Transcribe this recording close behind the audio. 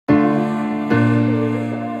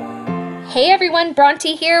Hey everyone,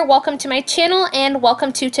 Bronte here. Welcome to my channel and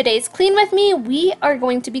welcome to today's Clean With Me. We are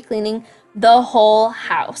going to be cleaning the whole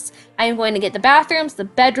house. I am going to get the bathrooms, the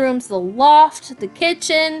bedrooms, the loft, the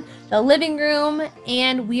kitchen, the living room,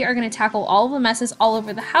 and we are going to tackle all of the messes all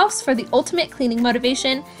over the house for the ultimate cleaning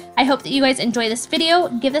motivation. I hope that you guys enjoy this video.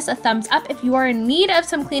 Give this a thumbs up if you are in need of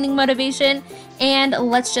some cleaning motivation, and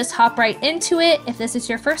let's just hop right into it. If this is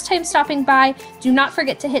your first time stopping by, do not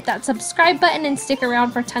forget to hit that subscribe button and stick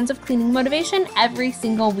around for tons of cleaning motivation every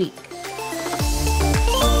single week.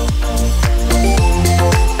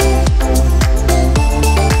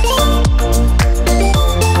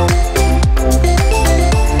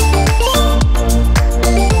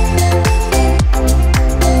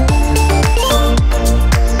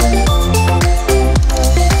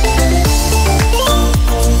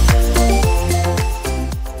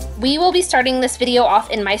 We will be starting this video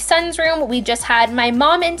off in my son's room. We just had my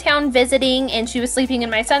mom in town visiting and she was sleeping in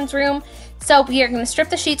my son's room. So we are going to strip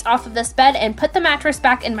the sheets off of this bed and put the mattress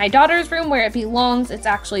back in my daughter's room where it belongs. It's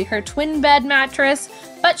actually her twin bed mattress,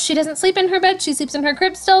 but she doesn't sleep in her bed. She sleeps in her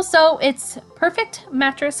crib still, so it's perfect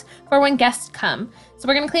mattress for when guests come. So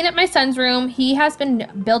we're going to clean up my son's room. He has been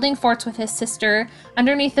building forts with his sister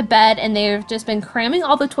underneath the bed, and they've just been cramming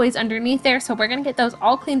all the toys underneath there. So we're going to get those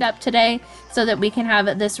all cleaned up today so that we can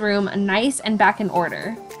have this room nice and back in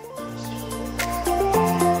order.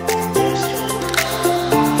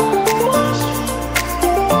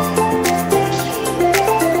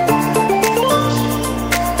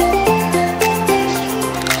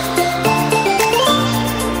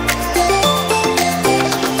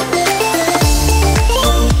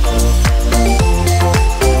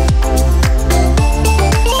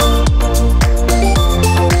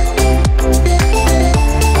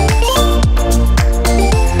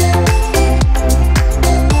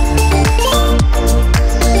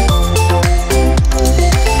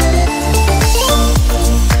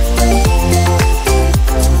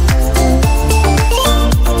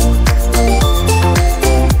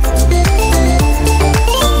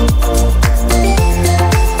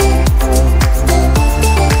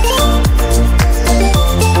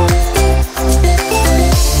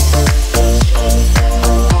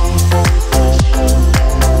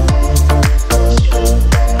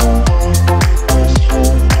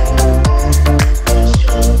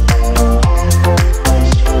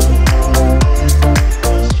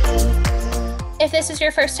 If this is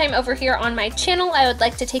your first time over here on my channel, I would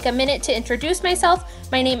like to take a minute to introduce myself.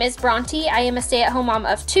 My name is Bronte. I am a stay-at-home mom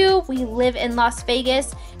of two. We live in Las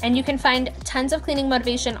Vegas, and you can find tons of cleaning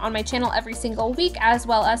motivation on my channel every single week, as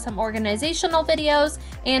well as some organizational videos,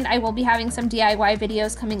 and I will be having some DIY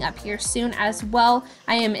videos coming up here soon as well.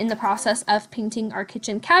 I am in the process of painting our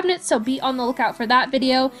kitchen cabinets, so be on the lookout for that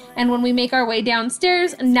video. And when we make our way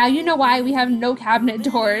downstairs, now you know why we have no cabinet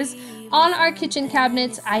doors on our kitchen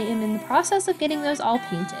cabinets. I am in the process of getting those all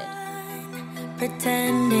painted.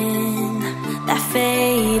 Pretending that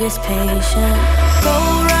fate is patient. Go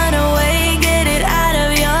run away, get it out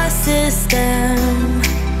of your system.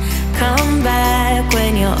 Come back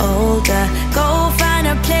when you're older. Go find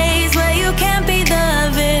a place where you can't be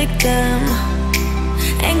the victim.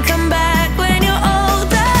 And come back when you're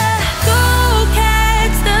older. Go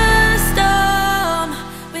catch the storm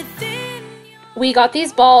within you. We got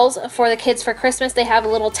these balls for the kids for Christmas. They have a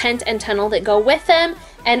little tent and tunnel that go with them.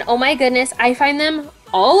 And oh my goodness, I find them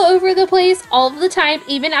all over the place all of the time,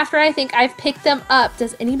 even after I think I've picked them up.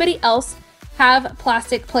 Does anybody else have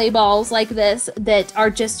plastic play balls like this that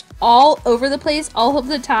are just all over the place all of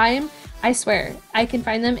the time? I swear, I can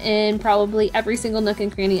find them in probably every single nook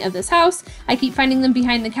and cranny of this house. I keep finding them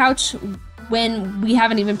behind the couch when we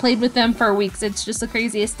haven't even played with them for weeks. It's just the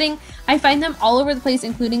craziest thing. I find them all over the place,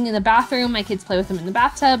 including in the bathroom. My kids play with them in the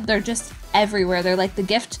bathtub. They're just everywhere. They're like the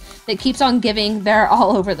gift that keeps on giving. They're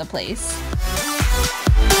all over the place.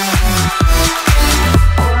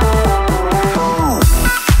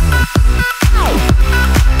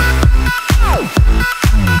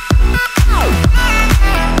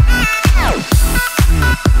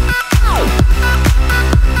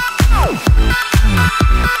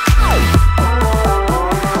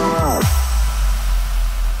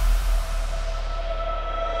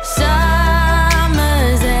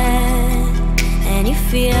 Summer's end, and you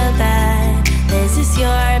feel that this is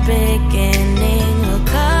your beginning. Well,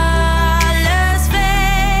 colors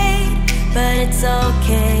fade, but it's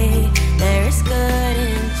okay. There is good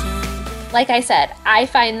in change. Like I said, I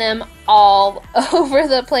find them all over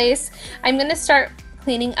the place. I'm gonna start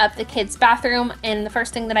cleaning up the kids' bathroom, and the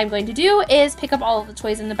first thing that I'm going to do is pick up all of the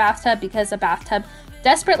toys in the bathtub because the bathtub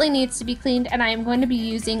desperately needs to be cleaned, and I am going to be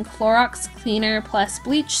using Clorox Cleaner Plus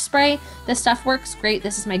Bleach Spray. This stuff works great.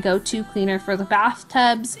 This is my go-to cleaner for the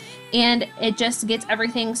bathtubs, and it just gets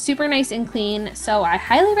everything super nice and clean, so I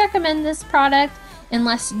highly recommend this product.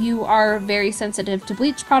 Unless you are very sensitive to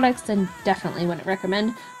bleach products, then definitely wouldn't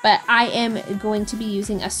recommend. But I am going to be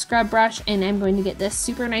using a scrub brush, and I'm going to get this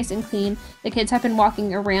super nice and clean. The kids have been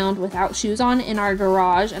walking around without shoes on in our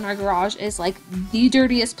garage, and our garage is like the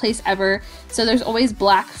dirtiest place ever. So there's always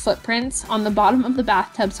black footprints on the bottom of the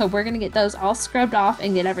bathtub, so we're going to get those all scrubbed off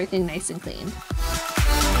and get everything nice and clean.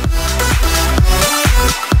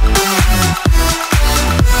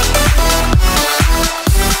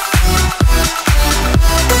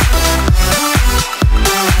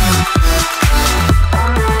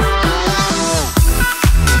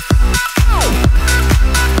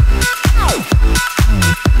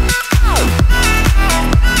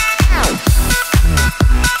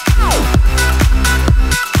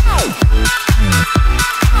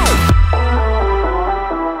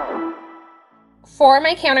 For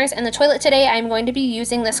my counters and the toilet today, I'm going to be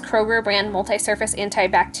using this Kroger brand multi-surface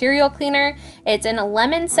antibacterial cleaner. It's in a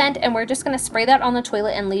lemon scent, and we're just going to spray that on the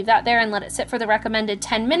toilet and leave that there and let it sit for the recommended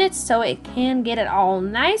 10 minutes so it can get it all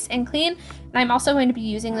nice and clean. And I'm also going to be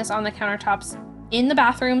using this on the countertops in the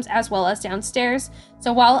bathrooms as well as downstairs.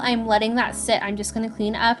 So while I'm letting that sit, I'm just going to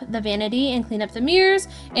clean up the vanity and clean up the mirrors,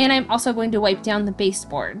 and I'm also going to wipe down the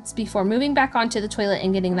baseboards before moving back onto the toilet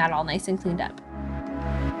and getting that all nice and cleaned up.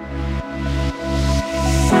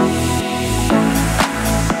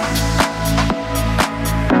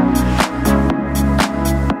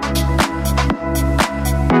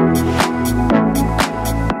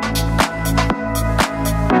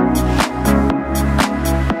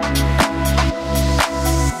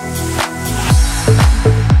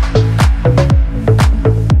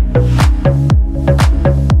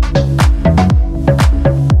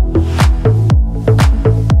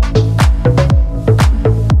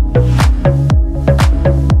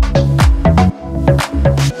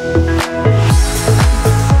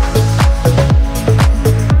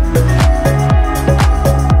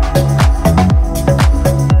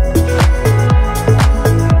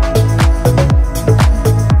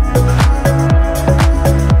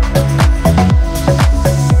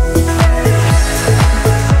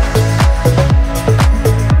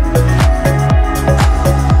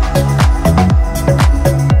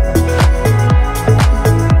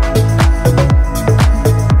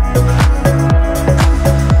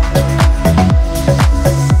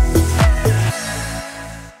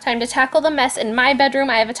 Time to tackle the mess in my bedroom.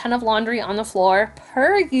 I have a ton of laundry on the floor.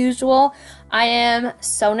 Per usual, I am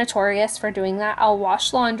so notorious for doing that. I'll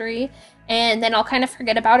wash laundry and then I'll kind of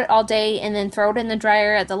forget about it all day and then throw it in the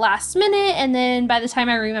dryer at the last minute, and then by the time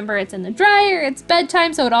I remember it's in the dryer, it's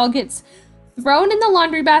bedtime, so it all gets thrown in the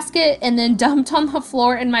laundry basket and then dumped on the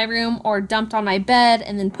floor in my room, or dumped on my bed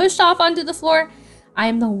and then pushed off onto the floor.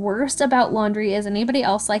 I'm the worst about laundry. Is anybody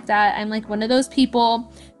else like that? I'm like one of those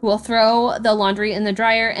people who will throw the laundry in the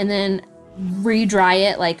dryer and then re-dry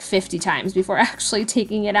it like 50 times before actually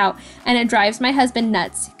taking it out. And it drives my husband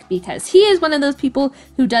nuts because he is one of those people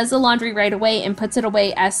who does the laundry right away and puts it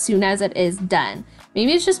away as soon as it is done.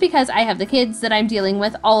 Maybe it's just because I have the kids that I'm dealing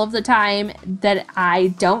with all of the time that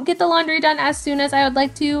I don't get the laundry done as soon as I would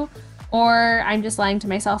like to. Or I'm just lying to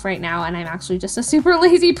myself right now and I'm actually just a super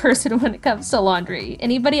lazy person when it comes to laundry.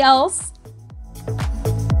 Anybody else?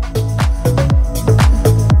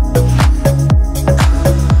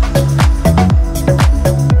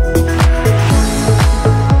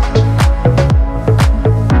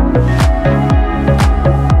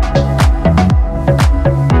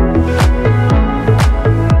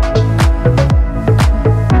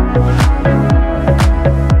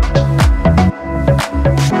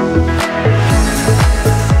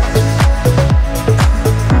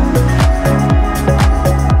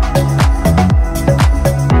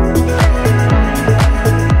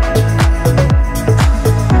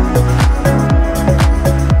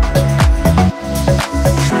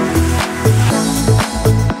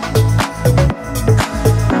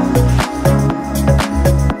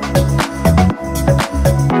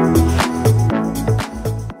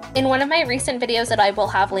 One of my recent videos that I will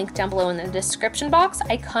have linked down below in the description box,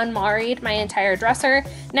 I KonMari'd my entire dresser.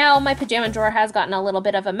 Now my pajama drawer has gotten a little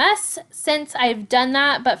bit of a mess since I've done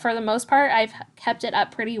that, but for the most part I've kept it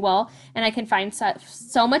up pretty well and I can find stuff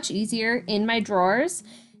so much easier in my drawers.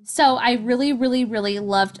 So I really, really, really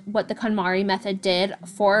loved what the KonMari method did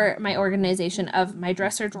for my organization of my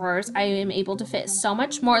dresser drawers. I am able to fit so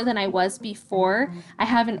much more than I was before. I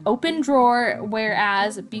have an open drawer,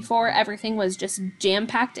 whereas before everything was just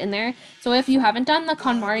jam-packed in there. So if you haven't done the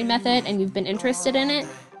KonMari method and you've been interested in it,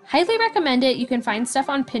 highly recommend it. You can find stuff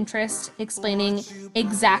on Pinterest explaining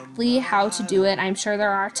exactly how to do it. I'm sure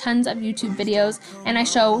there are tons of YouTube videos, and I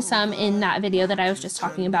show some in that video that I was just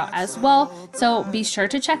talking about as well. So be sure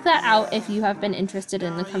to check that out if you have been interested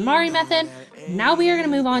in the KonMari method. Now we are going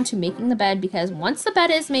to move on to making the bed, because once the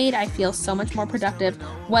bed is made, I feel so much more productive.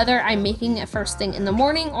 Whether I'm making it first thing in the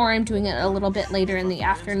morning or I'm doing it a little bit later in the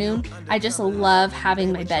afternoon, I just love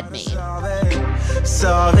having my bed made.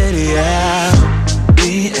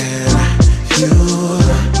 Me and you,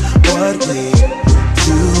 what we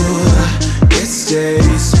do, it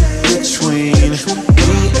stays between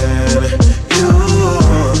me and you,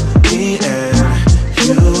 me and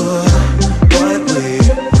you, what we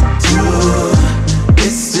do,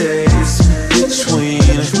 it stays between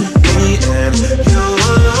me and you.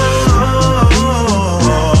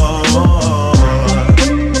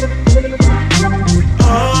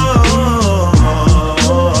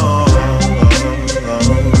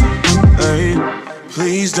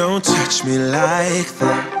 Please don't touch me like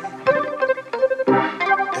that,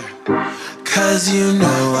 'cause you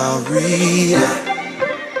know I'll read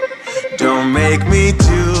it. Don't make me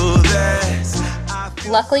do this.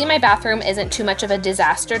 Luckily, my bathroom isn't too much of a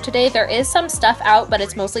disaster today. There is some stuff out, but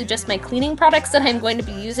it's mostly just my cleaning products that I'm going to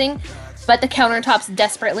be using. But the countertops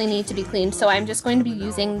desperately need to be cleaned, so I'm just going to be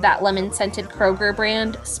using that lemon scented Kroger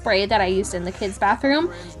brand spray that I used in the kids'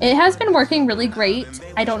 bathroom. It has been working really great.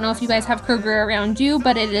 I don't know if you guys have Kroger around you,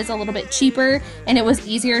 but it is a little bit cheaper, and it was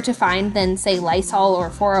easier to find than, say, Lysol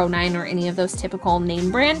or 409 or any of those typical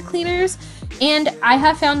name brand cleaners. And I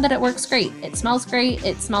have found that it works great. It smells great.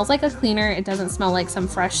 It smells like a cleaner. It doesn't smell like some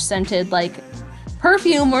fresh scented like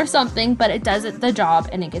perfume or something, but it does the job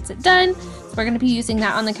and it gets it done. So we're going to be using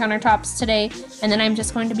that on the countertops today, and then I'm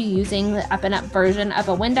just going to be using the Up and Up version of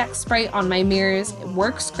a Windex spray on my mirrors. It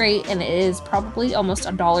works great, and it is probably almost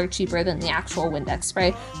 $1 cheaper than the actual Windex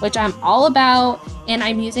spray, which I'm all about. And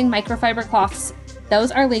I'm using microfiber cloths.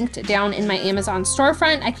 Those are linked down in my Amazon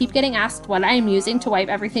storefront. I keep getting asked what I'm using to wipe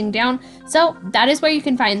everything down, so that is where you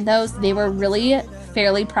can find those. They were really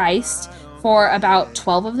fairly priced for about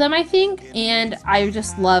 12 of them, I think, and I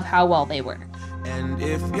just love how well they work. And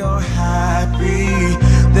if you're happy,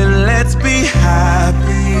 then let's be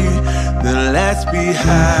happy. Then let's be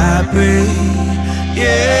happy.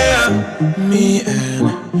 Yeah, me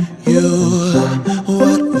and you,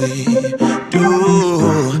 what we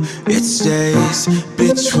do, it stays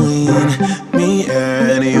between me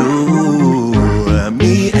and you.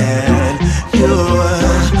 Me and you,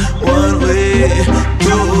 what we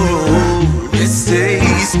do, it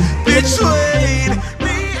stays between.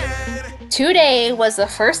 Today was the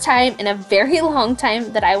first time in a very long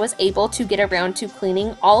time that I was able to get around to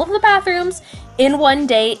cleaning all of the bathrooms in one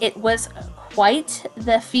day. It was quite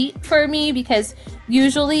the feat for me, because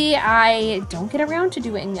usually I don't get around to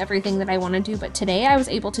doing everything that I want to do, but today I was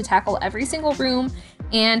able to tackle every single room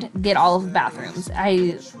and get all of the bathrooms.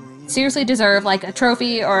 I seriously deserve like a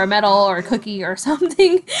trophy or a medal or a cookie or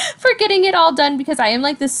something for getting it all done, because I am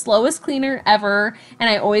like the slowest cleaner ever and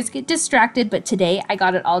I always get distracted, but today I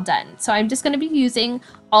got it all done. So I'm just going to be using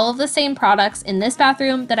all of the same products in this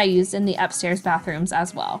bathroom that I used in the upstairs bathrooms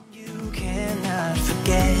as well. You cannot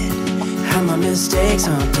forget how my mistakes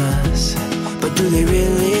haunt us, but do they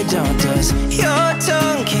really daunt us? Your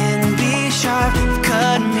tongue can be sharp,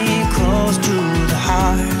 cut me close to the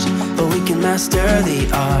heart, but we can master the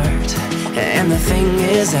art. And the thing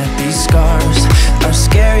is that these scars are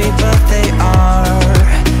scary, but they are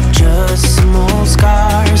just some old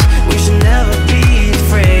scars. We should never be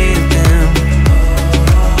afraid of them.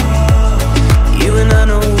 You and I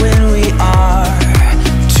know when we are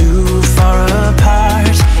too far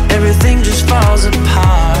apart, everything just falls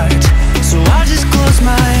apart. So I just close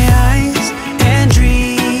my eyes and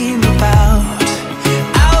dream about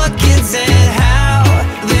our kids and how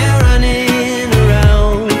they're running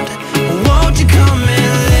around. Won't you come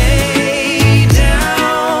and lay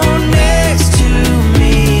down next to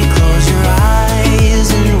me? Close your eyes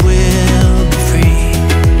and we'll be free.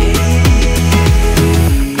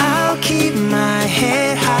 I'll keep my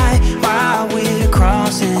head high while we're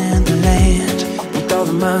crossing the land. With all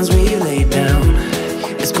the miles we laid down,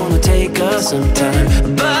 it's gonna take us some time,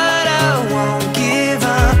 but I won't give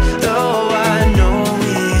up, though I know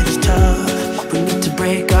it is tough. We need to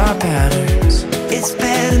break our patterns. It's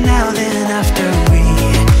better now than after we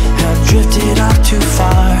have drifted off too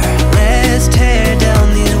far. Let's tear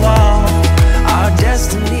down these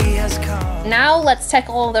let's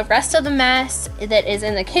tackle the rest of the mess that is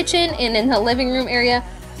in the kitchen and in the living room area.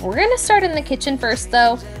 We're gonna start in the kitchen first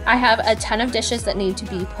though. I have a ton of dishes that need to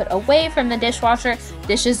be put away from the dishwasher,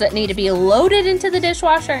 dishes that need to be loaded into the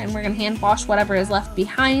dishwasher, and we're gonna hand wash whatever is left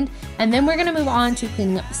behind. And then we're gonna move on to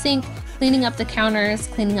cleaning up the sink, cleaning up the counters,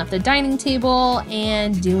 cleaning up the dining table,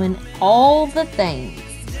 and doing all the things.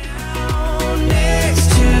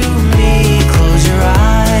 Next to me, close your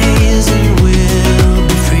eyes and we'll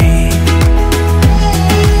be free.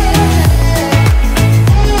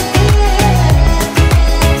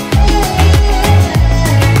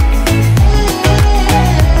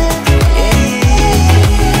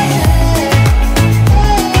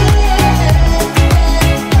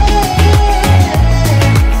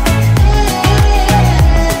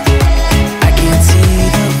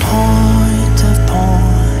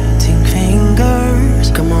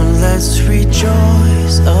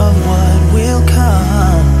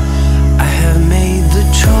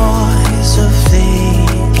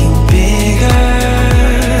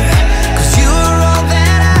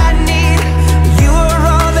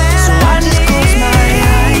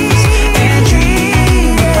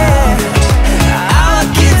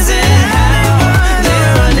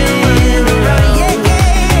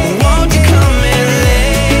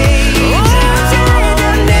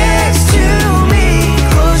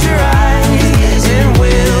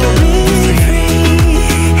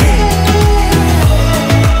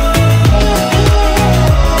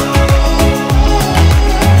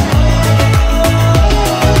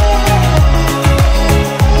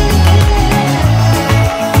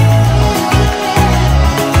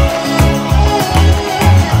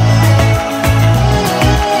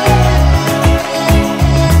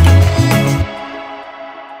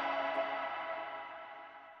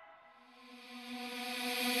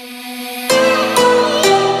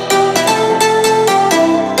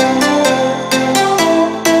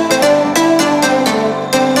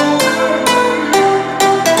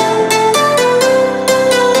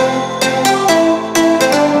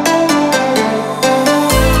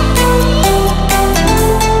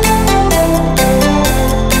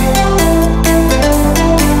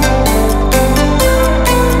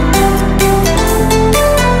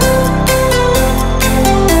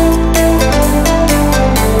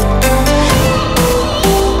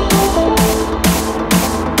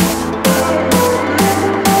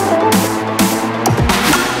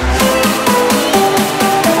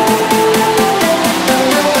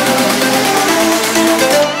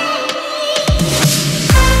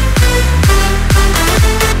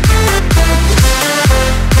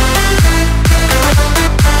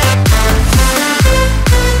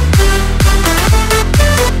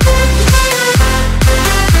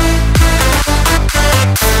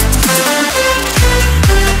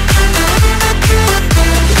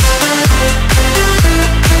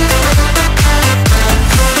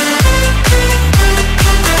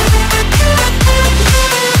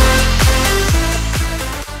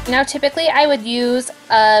 Now typically I would use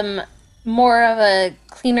more of a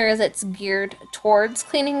cleaner that's geared towards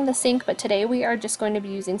cleaning the sink, but today we are just going to be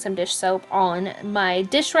using some dish soap on my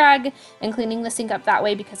dish rag and cleaning the sink up that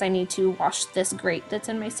way because I need to wash this grate that's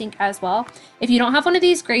in my sink as well. If you don't have one of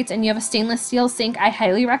these grates and you have a stainless steel sink, I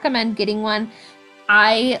highly recommend getting one.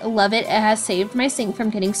 I love it. It has saved my sink from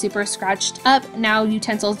getting super scratched up. Now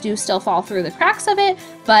utensils do still fall through the cracks of it,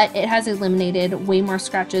 but it has eliminated way more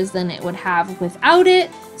scratches than it would have without it.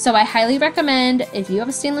 So I highly recommend, if you have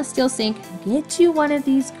a stainless steel sink, get you one of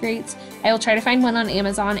these grates. I will try to find one on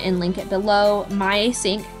Amazon and link it below. My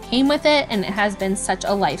sink came with it and it has been such a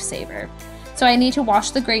lifesaver. So I need to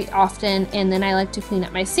wash the grate often, and then I like to clean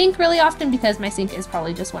up my sink really often because my sink is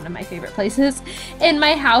probably just one of my favorite places in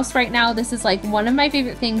my house right now. This is like one of my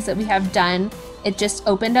favorite things that we have done. It just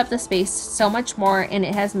opened up the space so much more, and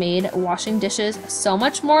it has made washing dishes so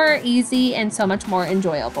much more easy and so much more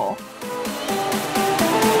enjoyable.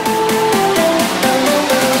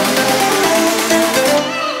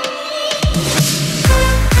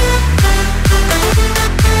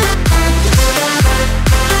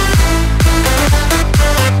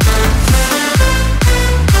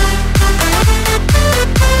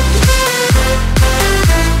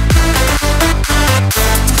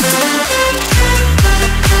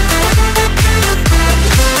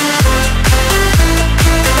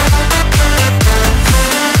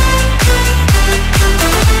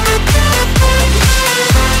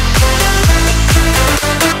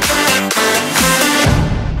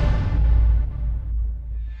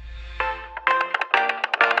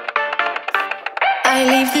 I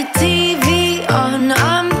leave the TV on,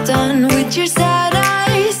 I'm done with your sad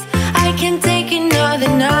eyes. I can take another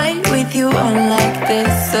night with you on like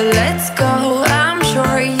this, so let's go.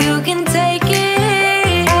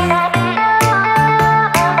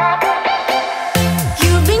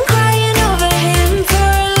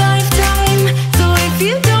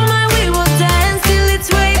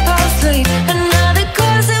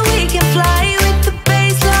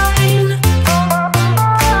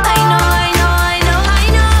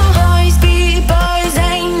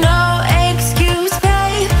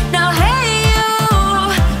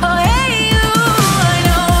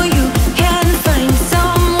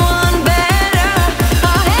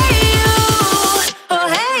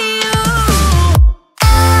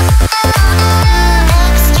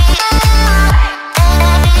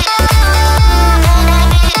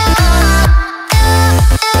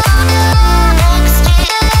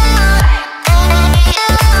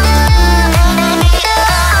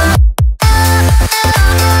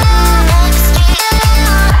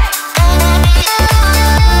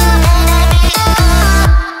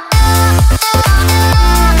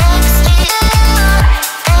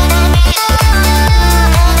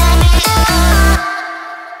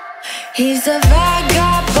 He's a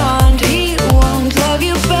vagabond, he won't love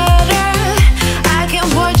you better. I can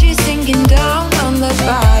watch you sinking down on the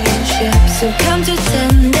bottom ship. So come to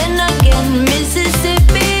Tendon again,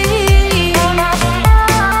 Mississippi.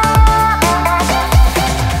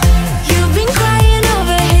 You've been crying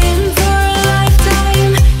over him for a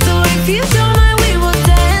lifetime. So if you don't mind, we will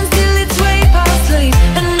dance till it's way past sleep.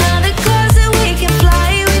 Another closer we can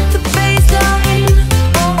fly with the baseline.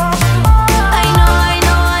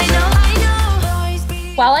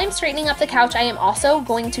 While I'm straightening up the couch, I am also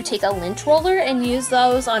going to take a lint roller and use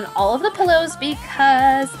those on all of the pillows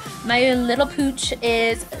because my little pooch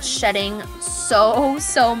is shedding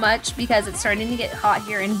so much because it's starting to get hot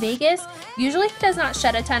here in Vegas. Usually he does not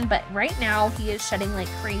shed a ton, but right now he is shedding like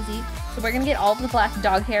crazy. So we're gonna get all of the black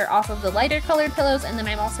dog hair off of the lighter colored pillows, and then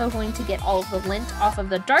I'm also going to get all of the lint off of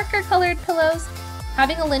the darker colored pillows.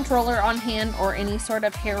 Having a lint roller on hand or any sort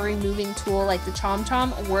of hair removing tool like the Chom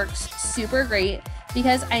Chom works super great,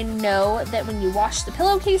 because I know that when you wash the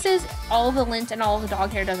pillowcases, all of the lint and all of the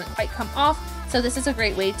dog hair doesn't quite come off. So this is a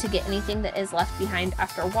great way to get anything that is left behind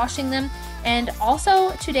after washing them. And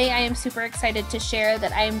also today I am super excited to share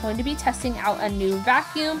that I am going to be testing out a new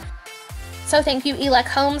vacuum. So thank you Elec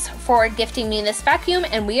Homes for gifting me this vacuum,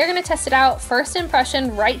 and we are going to test it out. First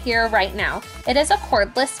impression right here, right now. It is a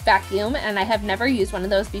cordless vacuum and I have never used one of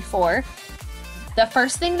those before. The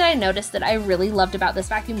first thing that I noticed that I really loved about this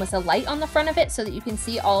vacuum was a light on the front of it so that you can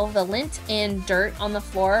see all of the lint and dirt on the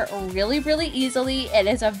floor really easily. It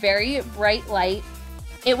is a very bright light.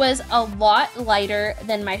 It was a lot lighter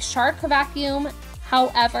than my Shark vacuum.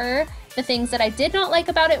 However, the things that I did not like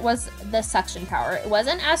about it was the suction power. It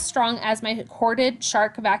wasn't as strong as my corded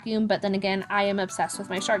Shark vacuum, but then again, I am obsessed with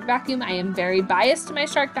my Shark vacuum. I am very biased to my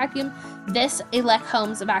Shark vacuum. This Elec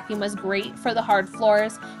Homes vacuum was great for the hard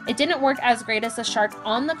floors. It didn't work as great as the Shark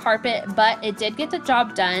on the carpet, but it did get the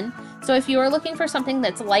job done. So if you are looking for something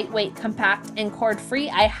that's lightweight, compact, and cord-free,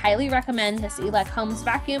 I highly recommend this Elec Homes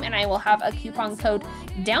vacuum, and I will have a coupon code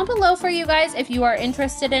down below for you guys if you are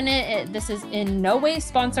interested in it. This is in no way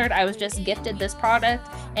sponsored. I was just gifted this product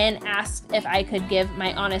and asked if I could give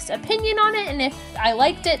my honest opinion on it, and if I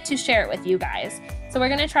liked it, to share it with you guys. So we're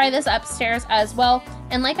gonna try this upstairs as well.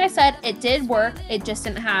 And like I said, it did work. It just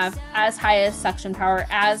didn't have as high a suction power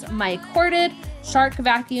as my corded Shark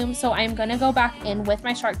vacuum. So I'm gonna go back in with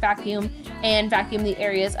my Shark vacuum and vacuum the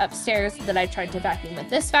areas upstairs that I tried to vacuum with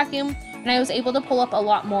this vacuum. And I was able to pull up a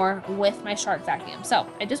lot more with my Shark vacuum. So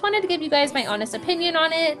I just wanted to give you guys my honest opinion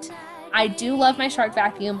on it. I do love my Shark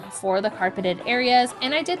vacuum for the carpeted areas,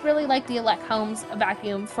 and I did really like the Elec Homes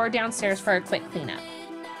vacuum for downstairs for a quick cleanup.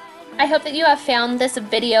 I hope that you have found this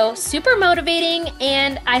video super motivating,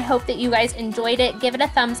 and I hope that you guys enjoyed it. Give it a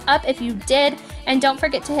thumbs up if you did, and don't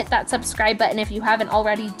forget to hit that subscribe button if you haven't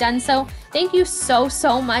already done so. Thank you so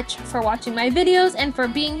much for watching my videos and for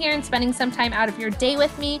being here and spending some time out of your day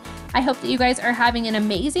with me. I hope that you guys are having an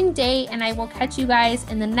amazing day, and I will catch you guys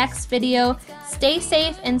in the next video. Stay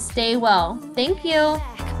safe and stay well. Thank you.